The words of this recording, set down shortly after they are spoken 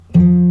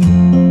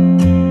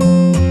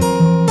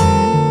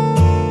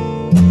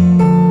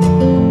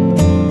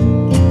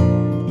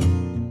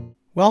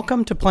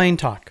Welcome to Plane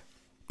Talk.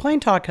 Plane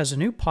Talk has a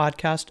new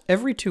podcast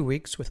every 2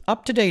 weeks with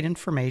up-to-date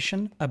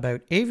information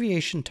about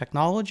aviation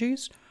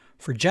technologies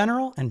for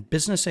general and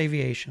business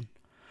aviation.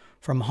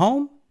 From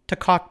home to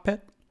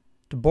cockpit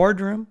to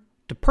boardroom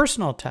to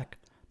personal tech,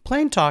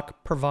 Plane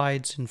Talk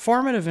provides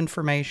informative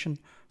information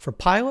for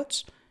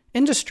pilots,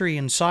 industry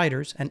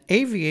insiders, and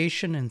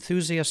aviation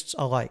enthusiasts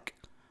alike.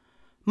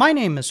 My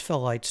name is Phil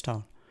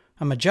Lightstone.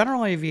 I'm a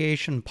general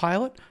aviation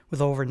pilot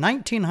with over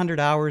 1,900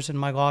 hours in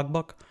my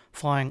logbook,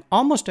 flying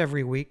almost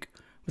every week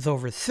with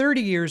over 30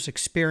 years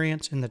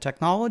experience in the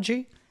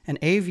technology and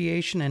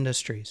aviation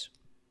industries.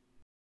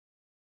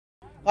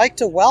 I'd like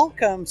to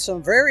welcome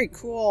some very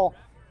cool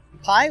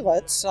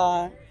pilots.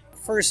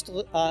 First,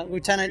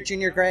 Lieutenant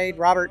Junior Grade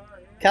Robert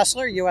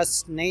Kessler,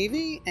 U.S.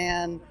 Navy,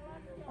 and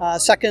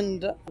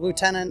Second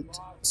Lieutenant,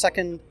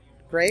 Second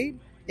Grade,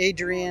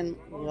 Adrien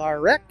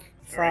Larec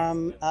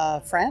from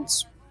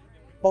France.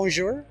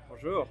 Bonjour.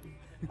 Bonjour.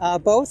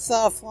 Both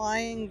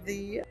flying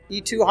the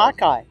E2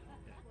 Hawkeye.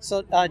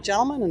 So,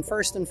 gentlemen, and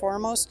first and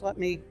foremost, let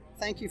me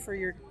thank you for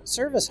your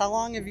service. How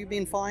long have you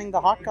been flying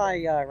the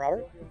Hawkeye,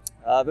 Robert?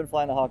 I've been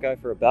flying the Hawkeye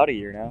for about a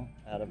year now,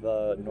 out of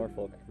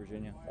Norfolk,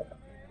 Virginia.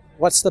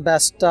 What's the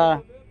best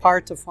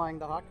part of flying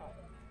the Hawkeye?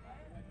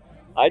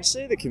 I'd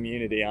say the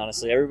community,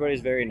 honestly.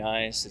 Everybody's very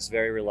nice. It's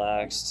very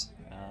relaxed.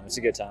 It's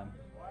a good time.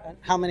 And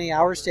how many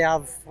hours do you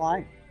have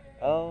flying?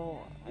 Oh,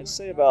 I'd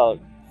say about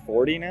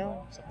 40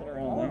 now, something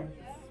around there.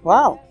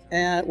 Wow.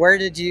 And where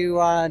did you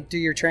do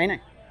your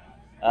training?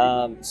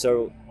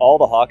 So all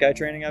the Hawkeye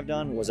training I've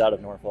done was out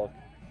of Norfolk.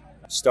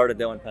 Started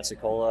though in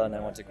Pensacola, and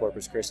then went to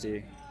Corpus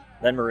Christi,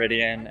 then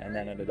Meridian, and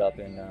then ended up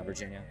in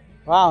Virginia.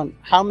 Wow. And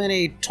how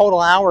many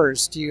total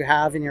hours do you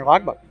have in your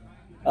logbook?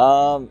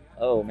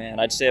 Oh man,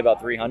 I'd say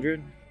about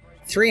 300.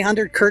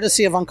 300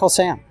 courtesy of Uncle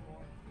Sam.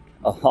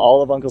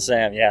 All of Uncle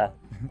Sam, yeah.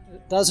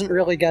 It doesn't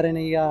really get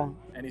any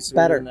sweeter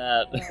better than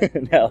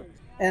that. No.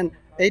 And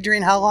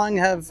Adrien, how long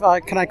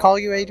can I call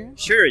you Adrien?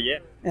 Sure, yeah.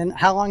 And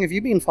how long have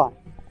you been flying?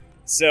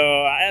 So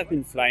I have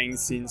been flying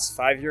since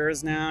 5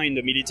 years now in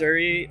the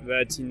military,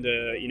 but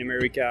in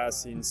America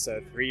since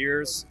 3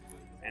 years,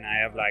 and I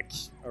have like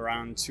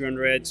around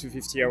 200 to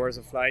 250 hours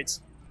of flight.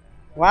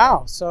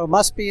 Wow, so it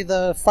must be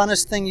the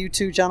funnest thing you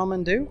two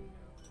gentlemen do?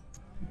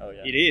 Oh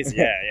yeah. It is,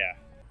 yeah.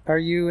 Are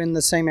you in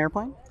the same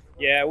airplane?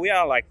 Yeah, we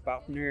are like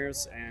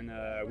partners, and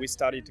we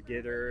started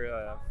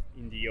together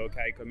in the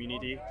Hawkeye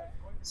community,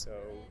 so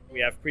we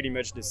have pretty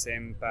much the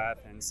same path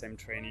and same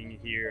training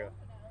here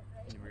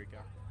in America.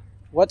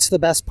 What's the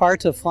best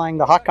part of flying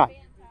the Hawkeye?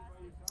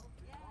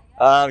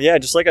 Yeah,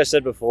 just like I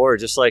said before,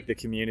 just like the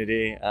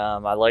community.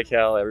 I like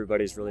how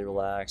everybody's really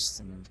relaxed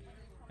and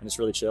it's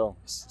really chill.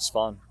 It's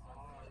fun.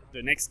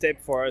 The next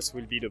step for us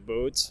will be the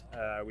boat.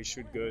 We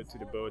should go to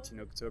the boat in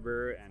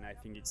October, and I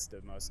think it's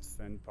the most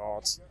fun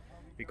part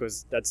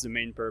because that's the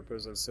main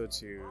purpose also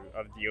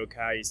of the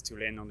Hawkeye is to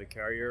land on the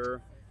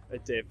carrier a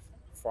day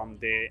from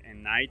day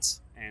and night,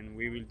 and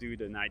we will do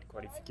the night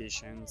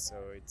qualification, so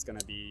it's going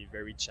to be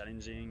very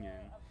challenging.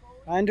 And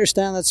I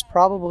understand that's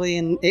probably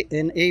in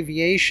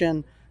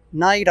aviation,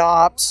 night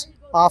ops,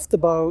 off the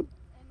boat,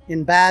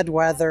 in bad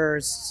weather,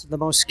 is the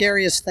most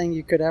scariest thing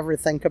you could ever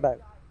think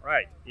about.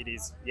 Right, it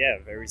is, yeah,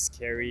 very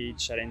scary,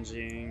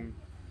 challenging,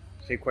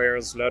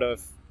 requires a lot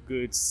of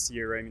good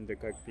CRM in the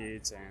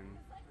cockpit, and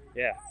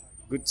yeah,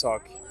 good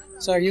talk.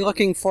 So are you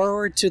looking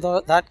forward to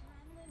that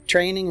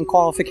training and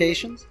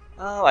qualifications?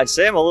 Oh, I'd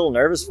say I'm a little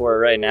nervous for it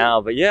right now,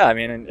 but yeah, I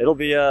mean, it'll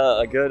be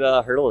a good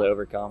hurdle to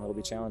overcome. It'll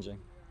be challenging.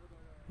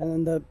 And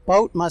then the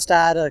boat must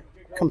add a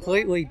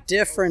completely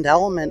different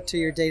element to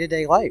your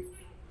day-to-day life.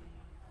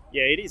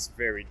 Yeah, it is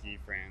very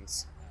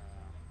different.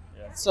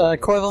 It's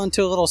equivalent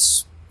to a little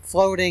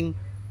floating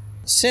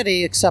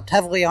city, except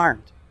heavily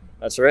armed.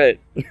 That's right.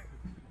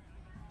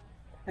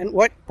 And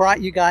what brought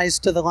you guys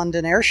to the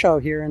London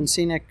Airshow here in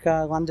scenic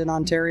London,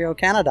 Ontario,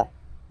 Canada?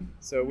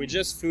 So we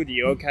just flew the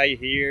Hawkeye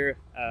here,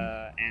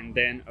 and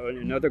then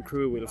another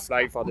crew will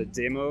fly for the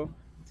demo.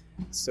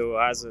 So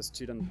as a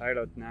student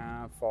pilot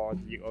now for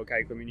the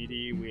Hawkeye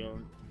community, we'll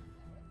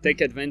take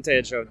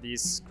advantage of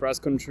this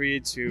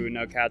cross-country to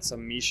knock out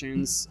some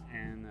missions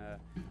and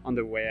on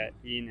the way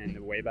in and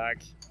the way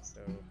back.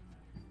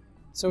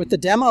 So with the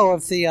demo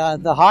of the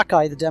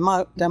Hawkeye,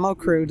 the demo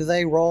crew, do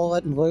they roll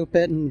it and loop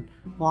it and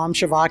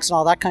launch Shavox and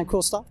all that kind of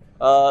cool stuff?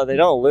 They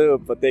don't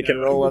loop, but they can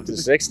roll up to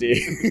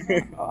 60.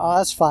 Oh,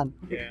 that's fun.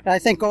 Yeah. I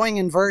think going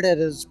inverted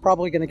is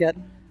probably going to get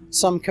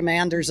some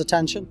commander's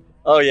attention.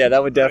 Oh yeah,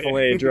 that would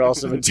definitely draw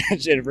some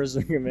attention for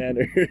some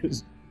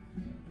commanders.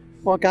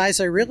 Well, guys,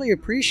 I really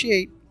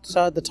appreciate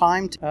the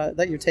time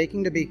that you're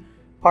taking to be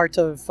part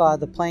of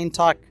the Plane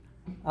Talk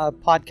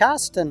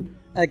podcast. And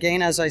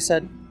again, as I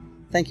said,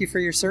 thank you for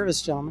your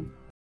service, gentlemen.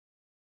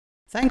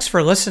 Thanks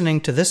for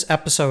listening to this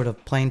episode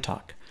of Plane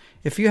Talk.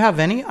 If you have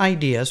any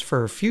ideas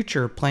for a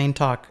future Plane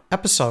Talk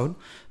episode,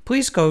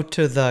 please go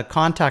to the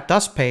Contact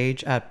Us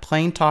page at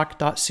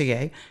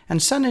planetalk.ca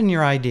and send in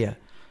your idea.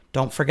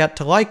 Don't forget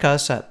to like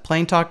us at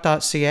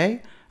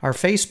planetalk.ca, our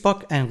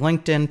Facebook and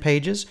LinkedIn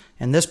pages,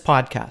 and this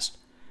podcast.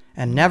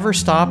 And never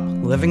stop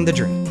living the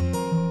dream.